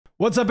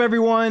What's up,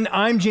 everyone?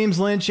 I'm James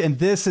Lynch, and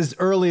this is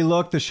Early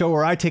Look, the show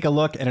where I take a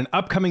look at an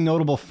upcoming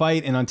notable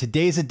fight. And on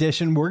today's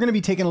edition, we're going to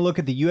be taking a look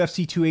at the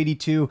UFC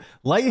 282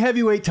 light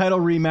heavyweight title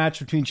rematch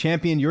between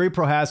champion Jiri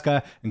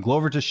Prochazka and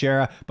Glover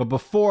Teixeira. But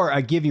before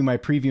I give you my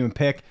preview and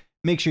pick,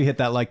 make sure you hit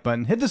that like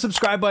button, hit the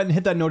subscribe button,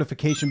 hit that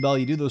notification bell.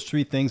 You do those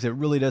three things. It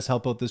really does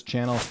help out this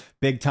channel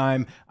big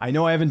time. I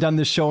know I haven't done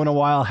this show in a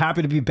while.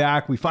 Happy to be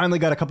back. We finally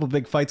got a couple of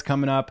big fights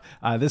coming up.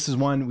 This is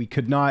one we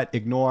could not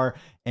ignore.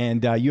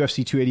 And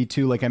UFC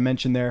 282, like I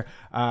mentioned there,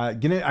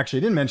 actually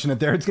I didn't mention it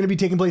there. It's going to be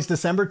taking place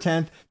December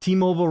 10th,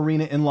 T-Mobile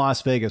Arena in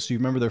Las Vegas. So you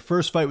remember their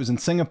first fight was in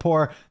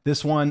Singapore.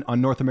 This one on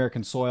North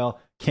American soil.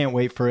 Can't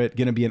wait for it.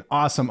 Going to be an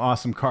awesome,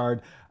 awesome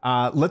card.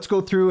 Let's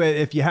go through it.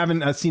 If you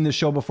haven't seen the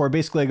show before,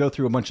 basically I go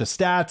through a bunch of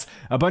stats,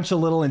 a bunch of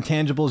little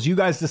intangibles. You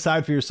guys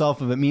decide for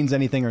yourself if it means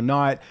anything or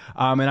not.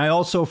 And I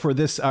also, for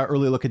this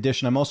early look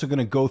edition, I'm also going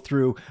to go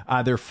through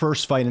their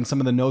first fight and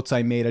some of the notes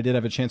I made. I did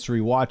have a chance to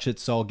rewatch it,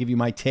 so I'll give you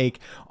my take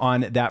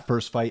on that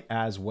first fight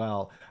as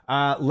well.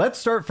 Let's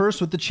start first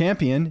with the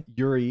champion,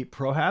 Jiri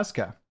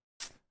Prochazka.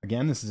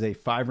 Again, this is a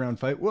 5-round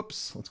fight.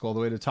 Whoops. Let's go all the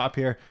way to the top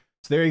here.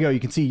 So there you go. You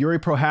can see Jiri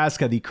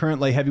Prochazka, the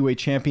current light heavyweight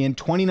champion,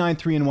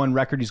 29-3-1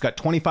 record. He's got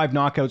 25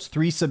 knockouts,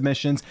 3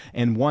 submissions,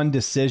 and 1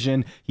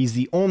 decision. He's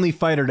the only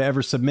fighter to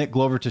ever submit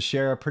Glover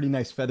Teixeira. Pretty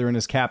nice feather in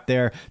his cap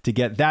there to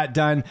get that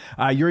done.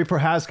 Jiri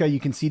Prochazka, you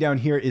can see down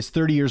here, is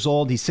 30 years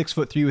old. He's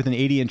 6'3" with an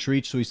 80-inch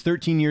reach, so he's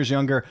 13 years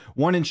younger,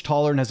 1 inch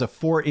taller, and has a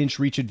 4-inch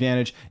reach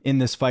advantage in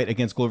this fight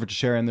against Glover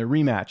Teixeira in their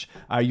rematch.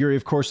 Jiri,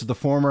 of course, is the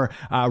former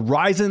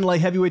Ryzen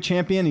light heavyweight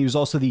champion. He was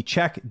also the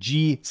Czech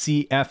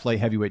GCF light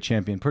heavyweight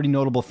champion. Pretty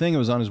notable thing. It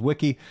was on his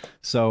wiki,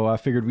 so I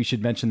figured we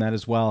should mention that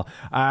as well.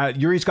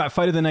 Jiri's got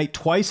fight of the night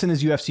twice in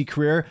his UFC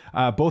career,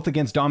 both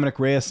against Dominic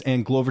Reyes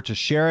and Glover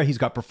Teixeira. He's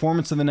got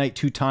performance of the night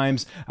 2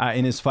 times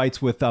in his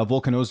fights with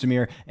Volkan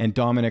Ozdemir and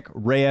Dominic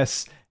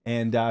Reyes.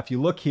 And if you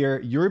look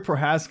here, Jiri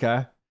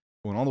Prochazka,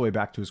 going all the way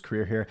back to his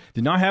career here,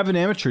 did not have an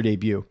amateur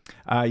debut.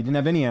 He didn't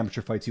have any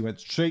amateur fights. He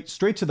went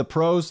straight to the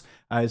pros.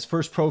 His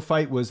first pro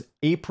fight was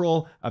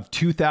April of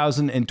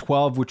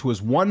 2012, which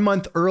was 1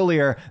 month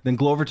earlier than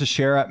Glover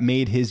Teixeira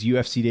made his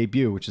UFC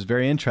debut, which is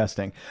very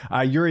interesting.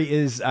 Jiri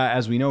is,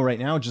 as we know right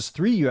now, just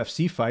 3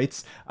 UFC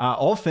fights,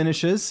 all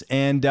finishes,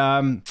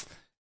 and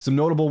some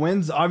notable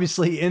wins,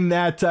 obviously, in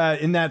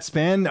that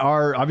span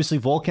are obviously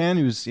Volkan,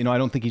 who's, I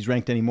don't think he's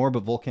ranked anymore,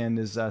 but Volkan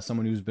is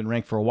someone who's been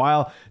ranked for a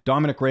while.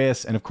 Dominic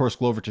Reyes, and of course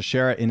Glover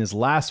Teixeira in his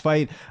last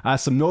fight.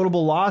 Some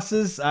notable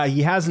losses.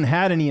 He hasn't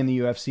had any in the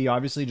UFC,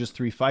 obviously, just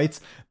 3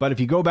 fights. But if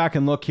you go back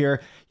and look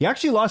here, he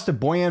actually lost to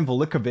Bojan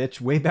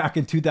Velikovic way back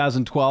in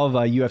 2012,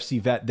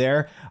 UFC vet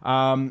there.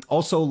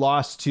 Also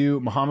lost to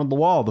Muhammad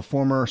Lawal, the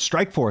former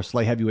Strikeforce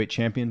light heavyweight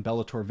champion,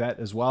 Bellator vet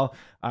as well.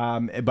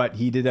 But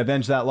he did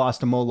avenge that loss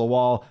to Mo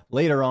Lawal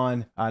later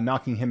on,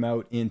 knocking him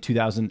out in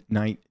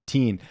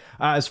 2019.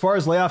 As far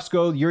as layoffs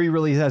go, Jiri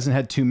really hasn't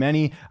had too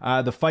many.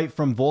 The fight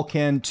from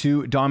Volkan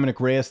to Dominic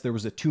Reyes, there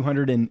was a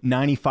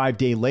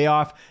 295-day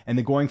layoff. And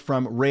then going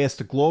from Reyes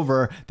to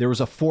Glover, there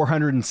was a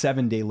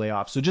 407-day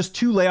layoff. So just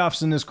 2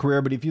 layoffs in his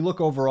career. But if you look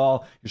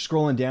overall, you're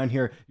scrolling down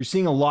here, you're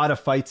seeing a lot of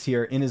fights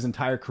here in his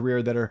entire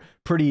career that are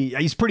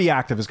he's pretty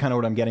active, is kind of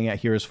what I'm getting at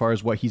here as far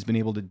as what he's been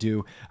able to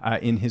do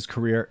in his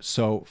career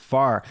so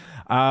far.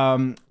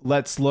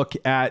 Let's look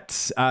at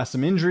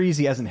some injuries.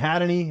 He hasn't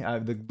had any.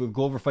 The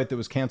Glover fight that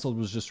was canceled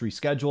was just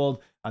rescheduled.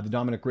 The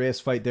Dominic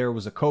Reyes fight there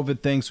was a COVID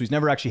thing, so he's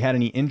never actually had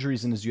any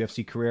injuries in his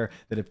UFC career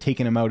that have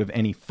taken him out of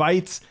any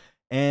fights.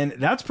 And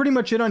that's pretty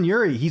much it on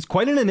Jiri. He's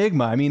quite an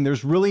enigma. I mean,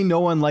 there's really no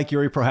one like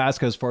Jiri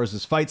Prochazka as far as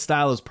his fight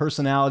style, his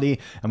personality.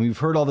 And we've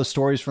heard all the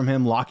stories from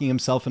him locking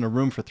himself in a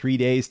room for 3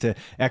 days to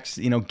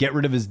get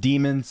rid of his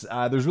demons.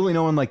 There's really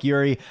no one like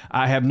Jiri.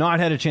 I have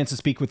not had a chance to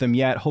speak with him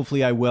yet.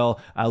 Hopefully I will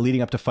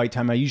leading up to fight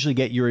time. I usually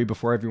get Jiri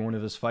before every one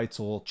of his fights,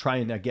 so we'll try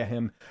and get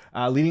him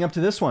leading up to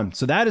this one.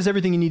 So that is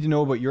everything you need to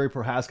know about Jiri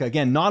Prochazka.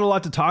 Again, not a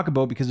lot to talk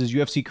about because his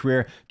UFC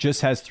career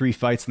just has 3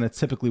 fights, and that's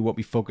typically what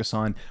we focus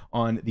on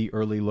the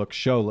Early Look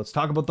show. Let's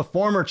talk about the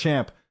former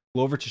champ,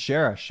 Glover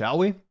Teixeira, shall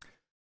we?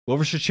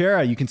 Glover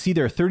Teixeira, you can see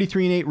there,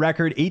 33-8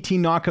 record,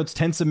 18 knockouts,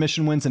 10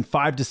 submission wins, and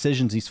 5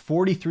 decisions. He's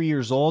 43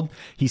 years old.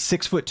 He's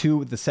 6'2"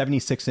 with the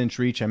 76-inch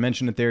reach. I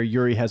mentioned it there.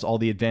 Jiri has all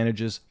the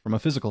advantages from a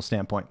physical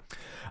standpoint.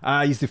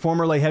 He's the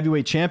former light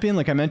heavyweight champion,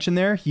 like I mentioned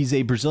there. He's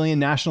a Brazilian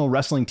national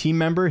wrestling team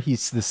member.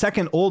 He's the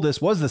second oldest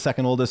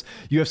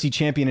UFC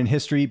champion in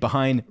history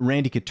behind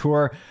Randy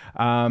Couture.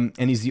 And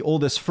he's the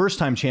oldest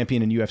first-time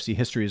champion in UFC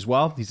history as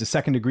well. He's a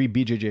second-degree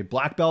BJJ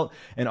black belt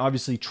and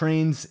obviously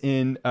trains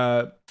in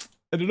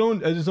at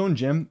his own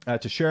gym,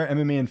 Teixeira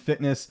MMA and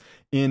Fitness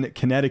in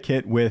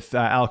Connecticut with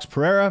Alex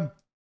Pereira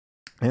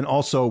and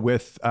also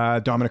with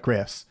Dominic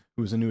Reyes,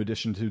 who's a new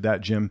addition to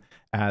that gym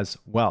as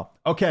well.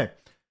 Okay,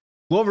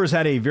 Glover's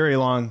had a very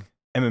long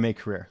MMA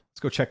career. Let's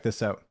go check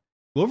this out.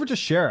 Glover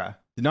Teixeira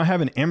did not have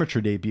an amateur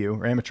debut,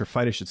 or amateur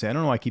fight, I should say. I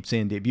don't know why I keep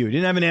saying debut. He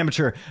didn't have an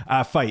amateur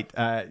fight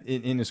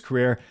in his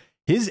career.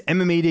 His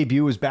MMA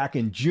debut was back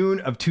in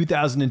June of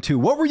 2002.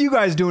 What were you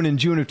guys doing in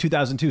June of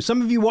 2002?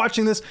 Some of you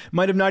watching this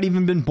might have not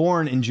even been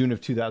born in June of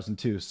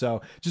 2002.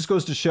 So just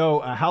goes to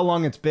show how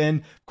long it's been.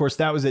 Of course,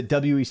 that was at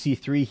WEC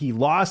 3. He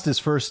lost his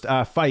first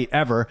fight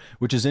ever,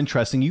 which is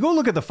interesting. You go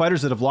look at the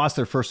fighters that have lost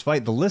their first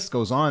fight. The list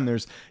goes on.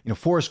 There's,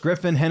 Forrest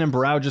Griffin, Henan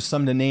Barrow, just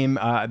some to name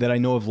that I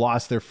know have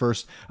lost their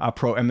first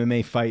pro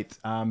MMA fight.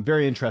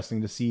 Very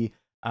interesting to see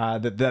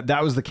that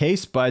was the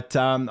case, but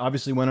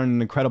obviously went on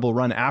an incredible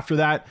run after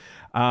that.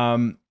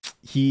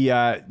 He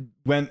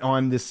went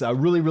on this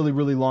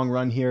really long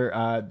run here,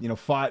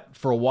 fought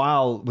for a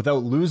while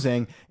without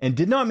losing and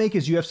did not make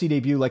his UFC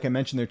debut, like I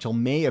mentioned there, till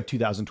May of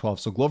 2012.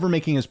 So Glover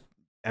making his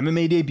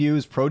MMA debut,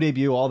 his pro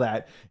debut, all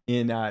that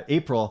in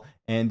April.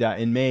 And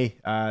in May,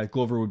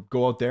 Glover would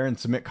go out there and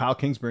submit Kyle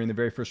Kingsbury in the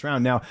very first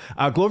round. Now,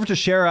 Glover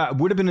Teixeira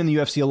would have been in the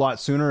UFC a lot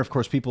sooner. Of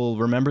course, people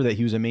remember that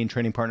he was a main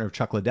training partner of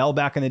Chuck Liddell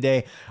back in the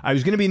day. I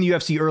was going to be in the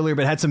UFC earlier,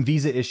 but had some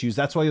visa issues.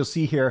 That's why you'll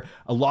see here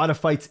a lot of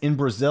fights in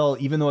Brazil,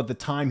 even though at the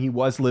time he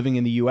was living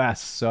in the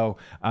US. So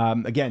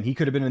again, he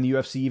could have been in the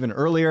UFC even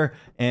earlier.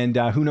 And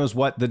who knows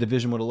what the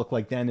division would have looked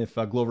like then if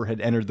Glover had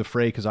entered the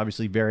fray, because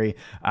obviously very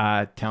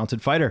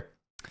talented fighter.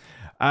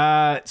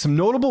 Some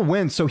notable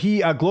wins. So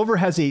Glover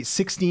has a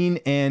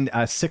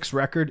 16-6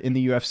 record in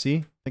the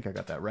UFC. I think I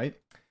got that right.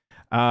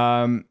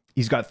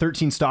 He's got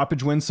 13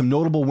 stoppage wins. Some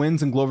notable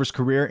wins in Glover's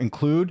career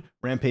include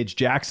Rampage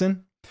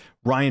Jackson,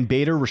 Ryan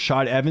Bader,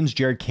 Rashad Evans,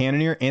 Jared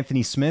Cannonier,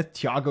 Anthony Smith,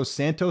 Thiago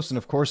Santos, and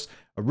of course,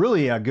 a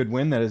really good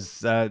win that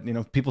is,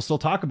 people still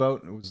talk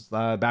about. It was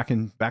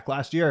back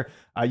last year.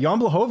 Jan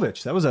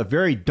Blachowicz. That was a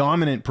very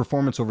dominant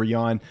performance over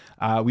Jan.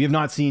 We have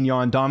not seen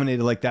Jan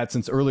dominated like that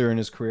since earlier in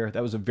his career.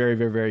 That was a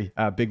very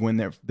big win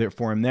there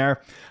for him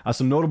there.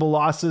 Some notable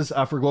losses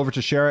for Glover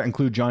Teixeira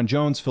include John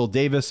Jones, Phil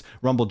Davis,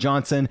 Rumble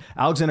Johnson,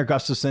 Alexander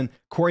Gustafsson,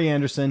 Corey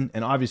Anderson,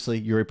 and obviously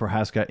Jiri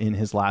Prochazka in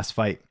his last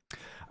fight.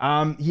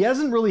 He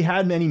hasn't really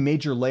had many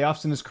major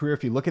layoffs in his career.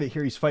 If you look at it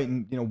here, he's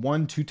fighting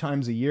 1-2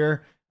 times a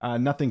year.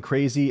 Nothing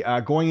crazy.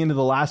 Going into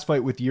the last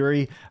fight with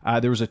Jiri,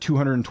 there was a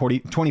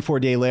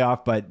 224-day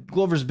layoff, but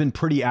Glover's been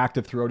pretty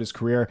active throughout his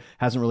career.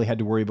 Hasn't really had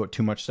to worry about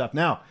too much stuff.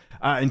 Now,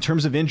 in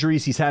terms of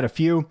injuries, he's had a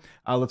few.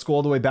 Let's go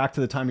all the way back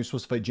to the time he was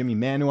supposed to fight Jimmy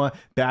Manuwa.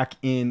 Back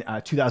in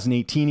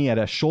 2018, he had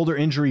a shoulder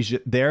injury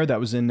there. That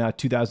was in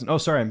 2000. Oh,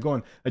 sorry,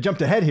 I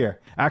jumped ahead here.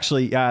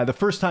 Actually, the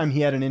first time he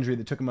had an injury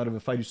that took him out of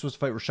a fight, he was supposed to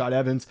fight Rashad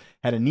Evans,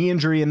 had a knee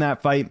injury in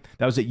that fight.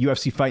 That was at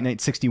UFC Fight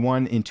Night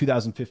 61 in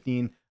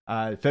 2015.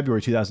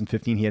 February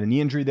 2015, he had a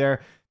knee injury there.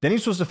 Then he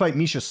was supposed to fight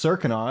Misha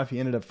Serkinov. He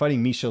ended up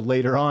fighting Misha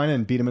later on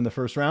and beat him in the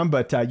first round.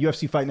 But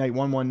UFC Fight Night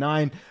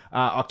 119,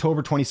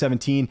 October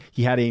 2017,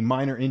 he had a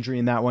minor injury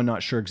in that one.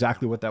 Not sure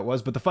exactly what that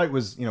was, but the fight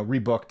was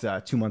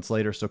rebooked 2 months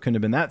later, so it couldn't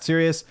have been that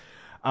serious.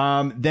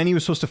 Then he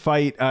was supposed to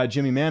fight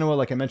Jimmy Manuwa,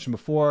 like I mentioned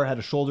before, had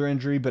a shoulder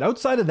injury. But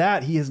outside of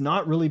that, he has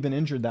not really been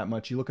injured that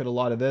much. You look at a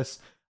lot of this,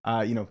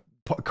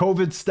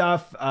 COVID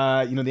stuff,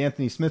 the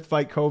Anthony Smith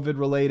fight, COVID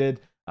related.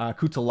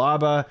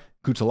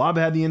 Kutalaba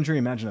had the injury.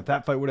 Imagine if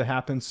that fight would have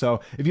happened. So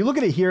if you look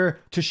at it here,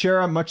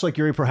 Teixeira, much like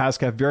Jiri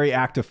Prochazka, very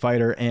active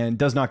fighter and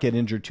does not get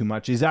injured too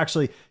much. He's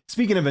actually,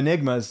 speaking of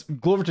enigmas,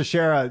 Glover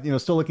Teixeira,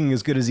 still looking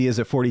as good as he is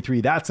at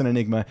 43. That's an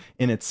enigma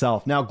in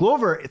itself. Now,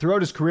 Glover,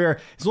 throughout his career,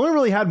 has only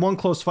really had one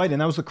close fight, and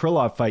that was the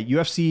Krylov fight.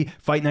 UFC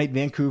Fight Night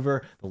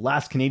Vancouver, the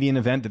last Canadian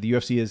event that the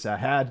UFC has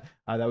had.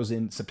 That was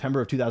in September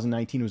of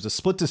 2019. It was a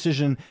split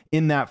decision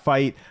in that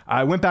fight.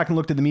 I went back and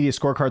looked at the media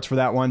scorecards for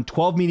that one.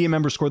 12 media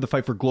members scored the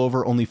fight for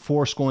Glover, only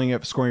 4 scoring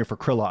it for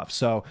Krylov.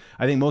 So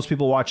I think most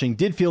people watching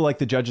did feel like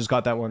the judges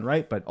got that one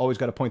right, but always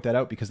got to point that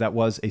out because that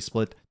was a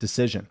split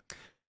decision.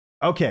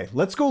 Okay,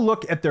 let's go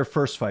look at their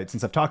first fight.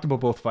 Since I've talked about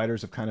both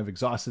fighters, I've kind of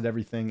exhausted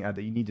everything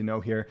that you need to know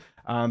here.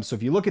 So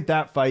if you look at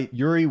that fight,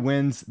 Jiri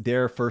wins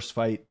their first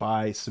fight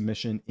by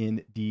submission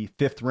in the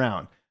 5th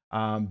round.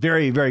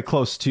 Very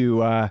close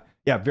to...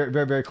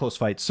 very close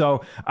fight.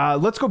 So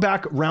let's go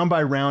back round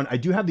by round. I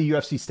do have the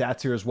UFC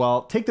stats here as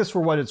well. Take this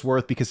for what it's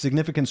worth because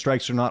significant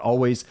strikes are not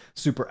always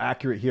super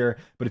accurate here.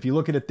 But if you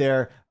look at it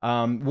there,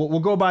 we'll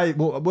go by,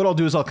 what I'll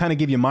do is I'll kind of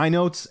give you my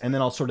notes and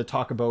then I'll sort of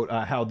talk about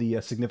how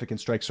the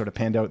significant strikes sort of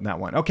panned out in that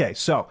one. Okay,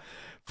 so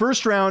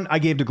first round I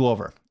gave to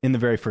Glover in the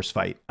very first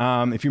fight.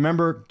 If you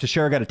remember,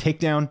 Teixeira got a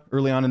takedown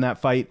early on in that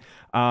fight.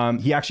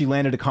 He actually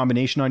landed a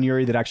combination on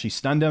Jiri that actually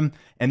stunned him.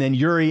 And then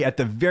Jiri at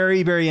the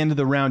very end of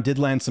the round did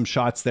land some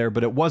shots there,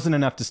 but it wasn't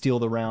enough to steal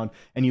the round.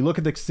 And you look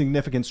at the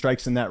significant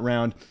strikes in that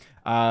round,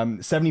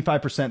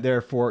 75%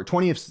 there for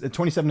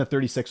 27 to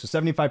 36.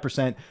 So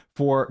 75%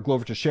 for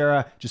Glover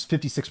Teixeira, just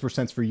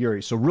 56% for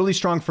Jiri. So really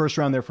strong first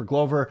round there for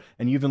Glover.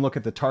 And you even look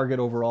at the target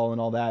overall and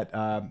all that.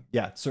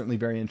 Certainly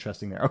very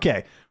interesting there.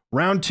 Okay.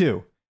 Round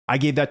 2, I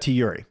gave that to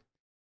Jiri.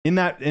 In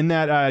that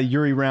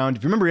Jiri round,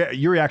 if you remember,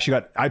 Jiri actually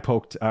got eye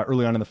poked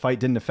early on in the fight,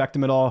 didn't affect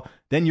him at all.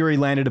 Then Jiri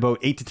landed about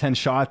 8 to 10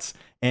 shots,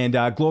 and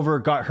Glover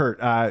got hurt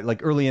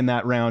like early in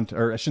that round,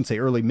 or I shouldn't say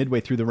early,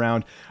 midway through the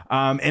round.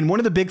 And one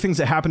of the big things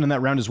that happened in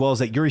that round as well is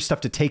that Jiri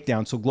stuffed a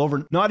takedown, so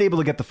Glover not able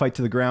to get the fight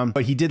to the ground,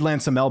 but he did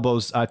land some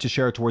elbows to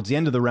Teixeira towards the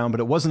end of the round, but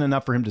it wasn't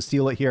enough for him to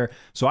steal it here.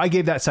 So I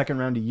gave that second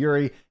round to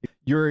Jiri.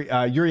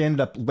 Yuri ended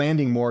up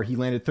landing more. He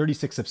landed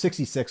 36 of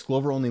 66.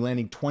 Glover only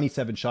landing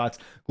 27 shots.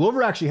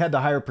 Glover actually had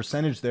the higher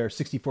percentage there,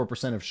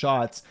 64% of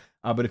shots.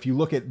 But if you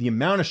look at the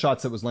amount of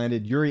shots that was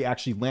landed, Jiri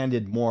actually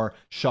landed more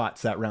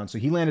shots that round. So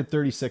he landed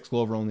 36,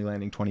 Glover only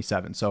landing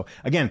 27. So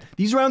again,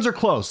 these rounds are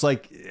close.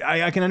 Like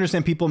I can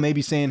understand people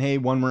maybe saying, hey,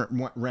 one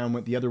round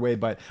went the other way,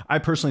 but I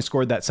personally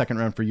scored that second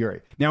round for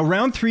Jiri. Now,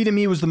 round 3 to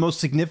me was the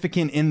most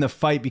significant in the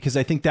fight because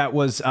I think that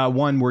was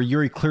one where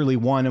Jiri clearly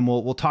won. And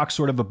we'll talk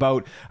sort of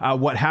about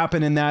what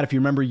happened in that. If you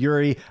remember,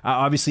 Jiri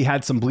obviously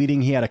had some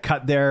bleeding. He had a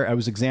cut there. I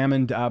was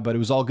examined, but it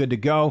was all good to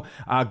go.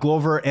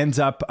 Glover ends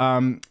up,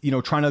 trying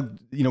to,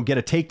 get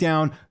a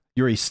takedown.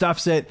 Jiri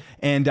stuffs it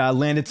and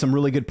landed some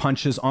really good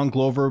punches on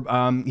Glover.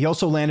 He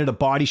also landed a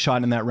body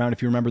shot in that round.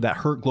 If you remember, that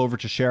hurt Glover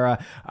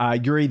Teixeira.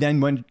 Jiri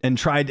then went and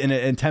tried and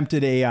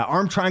attempted a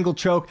arm triangle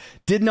choke.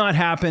 Did not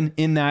happen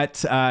in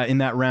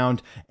that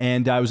round.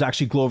 And it was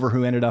actually Glover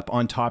who ended up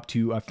on top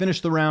to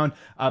finish the round.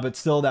 But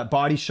still, that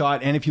body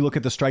shot. And if you look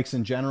at the strikes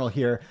in general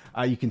here,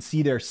 you can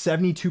see there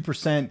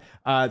 72%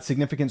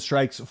 significant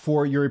strikes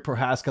for Jiri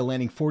Prochazka,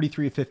 landing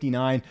 43 of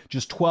 59.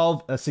 Just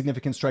 12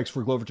 significant strikes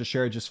for Glover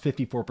Teixeira, just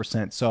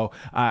 54%. So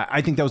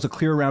I think that was a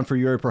clear round for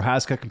Jiri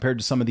Prochazka compared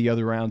to some of the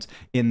other rounds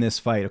in this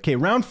fight. Okay,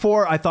 round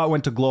 4 I thought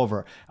went to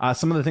Glover.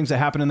 Some of the things that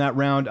happened in that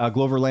round,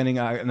 Glover landing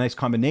a nice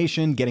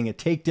combination, getting a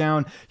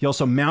takedown. He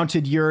also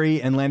mounted Jiri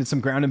and landed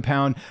some ground and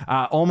pound.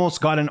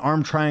 Almost got an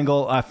arm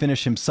triangle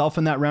finish himself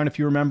in that round, if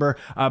you remember.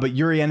 But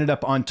Jiri ended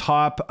up on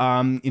top.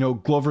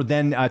 Glover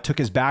then took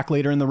his back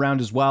later in the round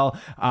as well.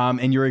 And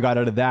Jiri got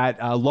out of that.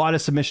 A lot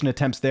of submission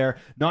attempts there.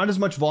 Not as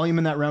much volume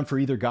in that round for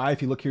either guy.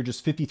 If you look here,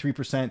 just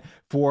 53%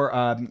 for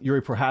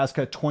Jiri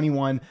Prochazka,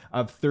 21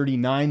 of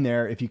 39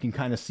 there, if you can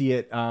kind of see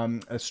it.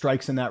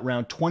 Strikes in that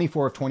round,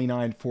 24 of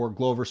 29 for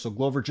Glover. So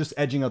Glover just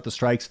edging out the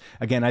strikes.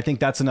 Again, I think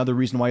that's another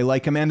reason why I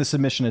like him, and the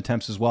submission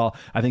attempts as well.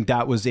 I think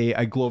that was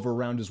a Glover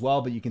round as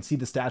well, but you can see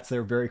the stats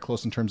there very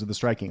close in terms of the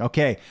striking.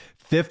 Okay,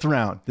 5th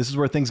round. This is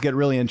where things get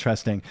really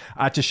interesting.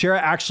 Teixeira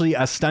actually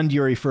stunned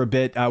Jiri for a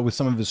bit with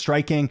some of his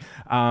striking.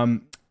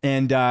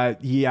 And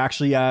he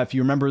actually, if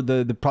you remember,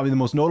 the probably the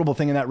most notable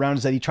thing in that round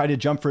is that he tried to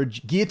jump for a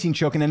guillotine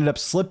choke and ended up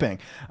slipping.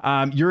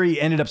 Jiri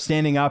ended up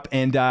standing up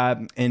and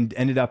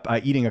ended up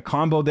eating a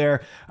combo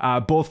there.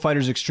 Both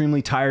fighters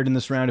extremely tired in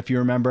this round, if you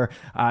remember.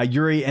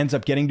 Jiri ends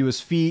up getting to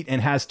his feet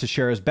and has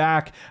Teixeira's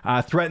back.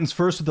 Threatens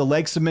first with a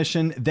leg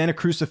submission, then a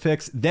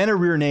crucifix, then a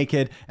rear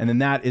naked, and then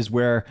that is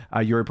where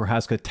Jiri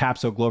Prochazka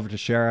taps out Glover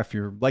Teixeira. If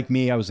you're like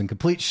me, I was in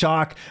complete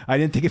shock. I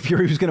didn't think if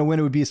Jiri was going to win,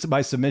 it would be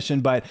by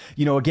submission, but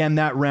again,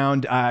 that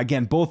round.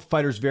 Again, both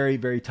fighters very,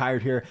 very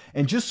tired here.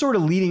 And just sort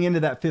of leading into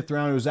that 5th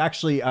round, it was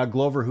actually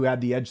Glover who had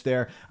the edge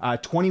there.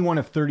 21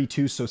 of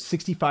 32, so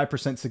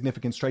 65%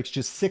 significant strikes.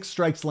 Just 6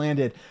 strikes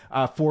landed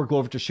for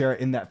Glover Teixeira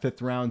in that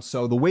 5th round.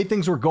 So the way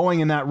things were going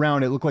in that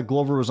round, it looked like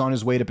Glover was on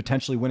his way to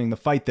potentially winning the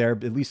fight there,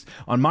 at least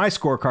on my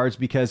scorecards,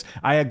 because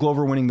I had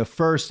Glover winning the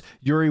 1st,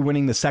 Jiri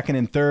winning the 2nd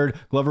and 3rd,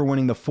 Glover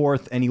winning the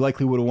 4th, and he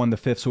likely would have won the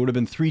 5th. So it would have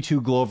been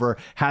 3-2 Glover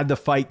had the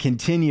fight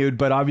continued.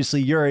 But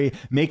obviously Jiri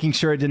making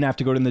sure it didn't have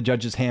to go to the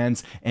judges'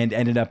 hands and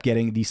ended up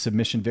getting the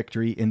submission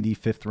victory in the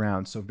 5th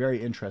round. So very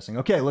interesting.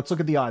 Okay, let's look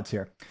at the odds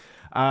here.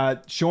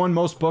 Showing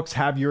most books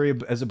have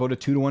Jiri as about a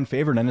 2-1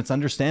 favorite, and it's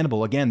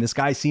understandable. Again, this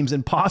guy seems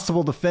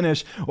impossible to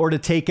finish or to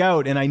take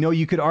out, and I know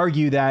you could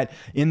argue that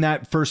in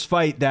that first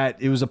fight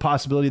that it was a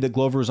possibility that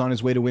Glover was on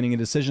his way to winning a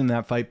decision in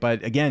that fight,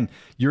 but again,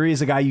 Jiri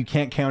is a guy you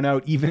can't count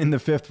out even in the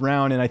 5th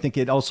round, and I think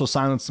it also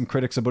silenced some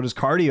critics about his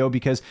cardio,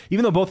 because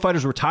even though both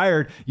fighters were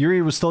tired,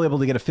 Jiri was still able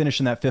to get a finish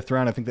in that 5th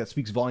round. I think that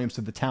speaks volumes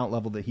to the talent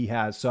level that he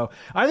has. So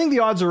I think the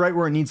odds are right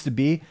where it needs to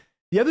be.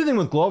 The other thing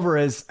with Glover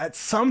is at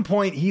some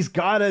point he's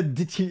got to,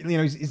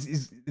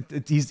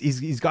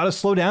 he's got to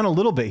slow down a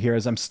little bit here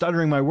as I'm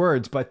stuttering my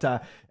words. But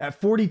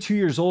at 42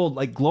 years old,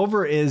 like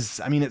Glover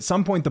is, I mean, at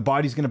some point the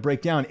body's going to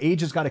break down.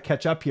 Age has got to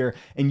catch up here.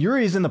 And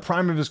Jiri is in the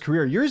prime of his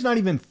career. Jiri's not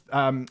even,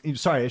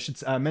 sorry, I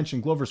should mention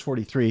Glover's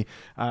 43.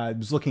 I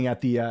was looking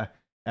at the,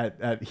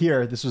 at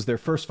here, this was their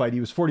first fight. He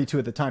was 42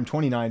 at the time,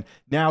 29.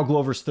 Now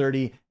Glover's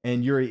 30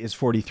 and Jiri is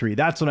 43.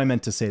 That's what I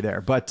meant to say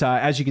there. But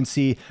as you can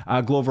see,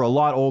 Glover a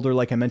lot older,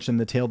 like I mentioned,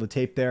 the tail of the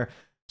tape there.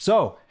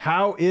 So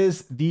how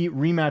is the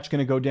rematch going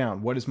to go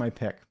down? What is my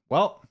pick?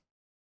 Well,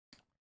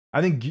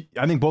 I think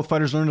both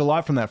fighters learned a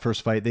lot from that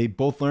first fight. They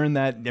both learned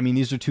that, I mean,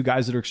 these are two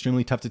guys that are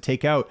extremely tough to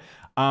take out.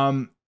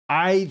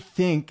 I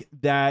think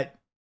that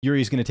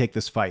Jiri is going to take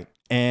this fight.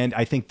 And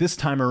I think this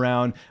time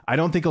around, I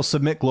don't think he'll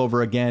submit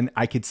Glover again.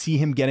 I could see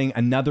him getting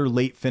another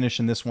late finish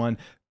in this one.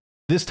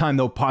 This time,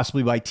 though,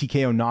 possibly by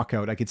TKO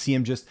knockout. I could see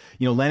him just,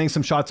 landing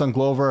some shots on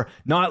Glover,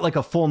 not like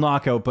a full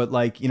knockout, but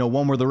like,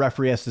 one where the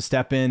referee has to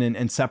step in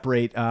and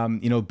separate,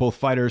 both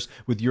fighters,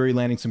 with Jiri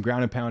landing some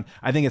ground and pound.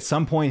 I think at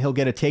some point he'll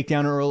get a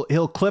takedown, or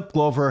he'll clip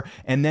Glover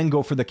and then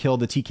go for the kill,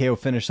 the TKO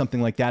finish,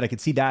 something like that. I could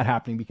see that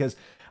happening because,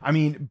 I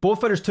mean,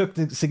 both fighters took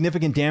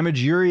significant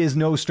damage. Jiri is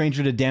no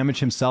stranger to damage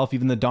himself.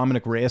 Even the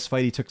Dominic Reyes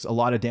fight, he took a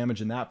lot of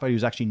damage in that fight. He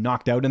was actually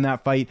knocked out in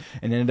that fight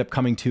and ended up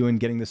coming to and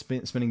getting the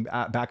spinning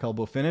back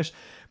elbow finish.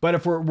 But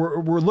if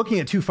we're looking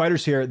at two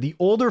fighters here, the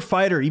older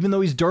fighter, even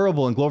though he's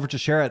durable, and Glover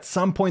Teixeira, at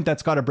some point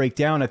that's got to break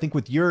down. I think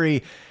with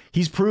Jiri,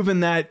 he's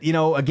proven that, you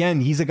know,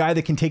 again, he's a guy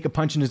that can take a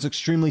punch and is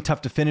extremely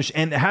tough to finish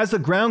and has a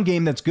ground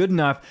game that's good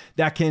enough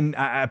that can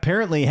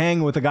apparently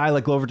hang with a guy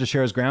like Glover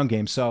Teixeira's ground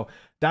game. So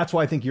that's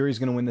why I think Jiri's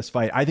going to win this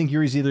fight. I think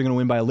Jiri's either going to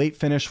win by a late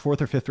finish, 4th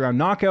or 5th round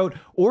knockout,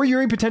 or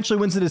Jiri potentially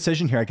wins the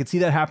decision here. I could see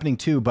that happening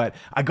too, but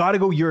I got to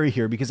go Jiri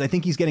here because I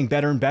think he's getting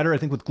better and better. I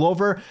think with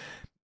Glover,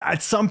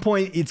 at some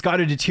point it's got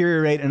to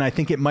deteriorate, and I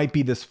think it might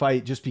be this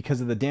fight just because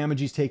of the damage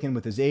he's taken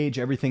with his age,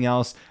 everything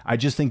else. I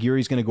just think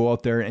Jiri's going to go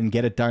out there and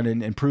get it done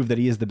and prove that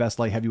he is the best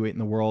light heavyweight in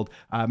the world.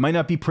 Might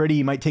not be pretty,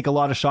 he might take a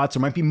lot of shots. There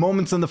might be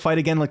moments in the fight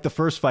again, like the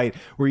first fight,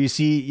 where you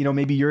see, you know,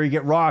 maybe Jiri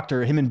get rocked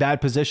or him in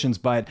bad positions,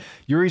 but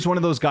Jiri's one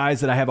of those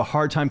guys that I have a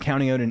hard time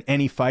counting out in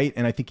any fight,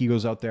 and I think he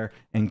goes out there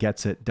and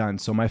gets it done.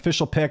 So my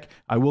official pick,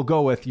 I will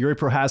go with Jiri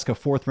Prochazka,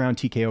 4th round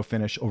TKO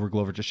finish over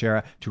Glover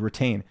Teixeira to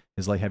retain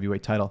his light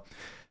heavyweight title.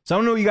 So I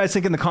don't know what you guys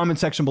think in the comment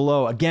section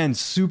below. Again,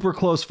 super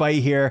close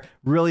fight here.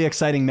 Really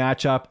exciting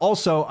matchup.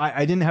 Also,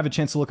 I didn't have a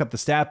chance to look up the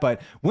stat,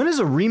 but when has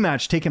a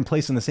rematch taken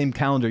place in the same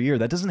calendar year?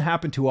 That doesn't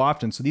happen too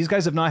often. So these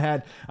guys have not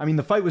had, I mean,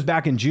 the fight was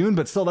back in June,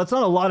 but still, that's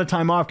not a lot of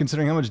time off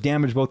considering how much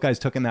damage both guys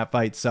took in that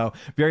fight. So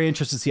very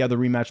interested to see how the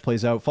rematch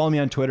plays out. Follow me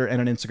on Twitter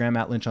and on Instagram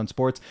at Lynch on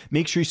Sports.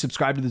 Make sure you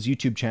subscribe to this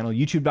YouTube channel,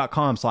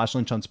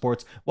 youtube.com/Lynch on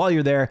Sports. While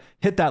you're there,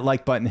 hit that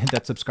like button, hit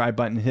that subscribe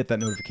button, hit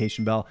that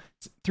notification bell.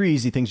 It's 3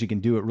 easy things you can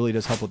do. It really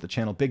does help with the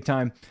channel big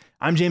time.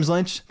 I'm James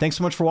Lynch. Thanks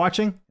so much for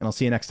watching, and I'll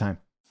see you next time.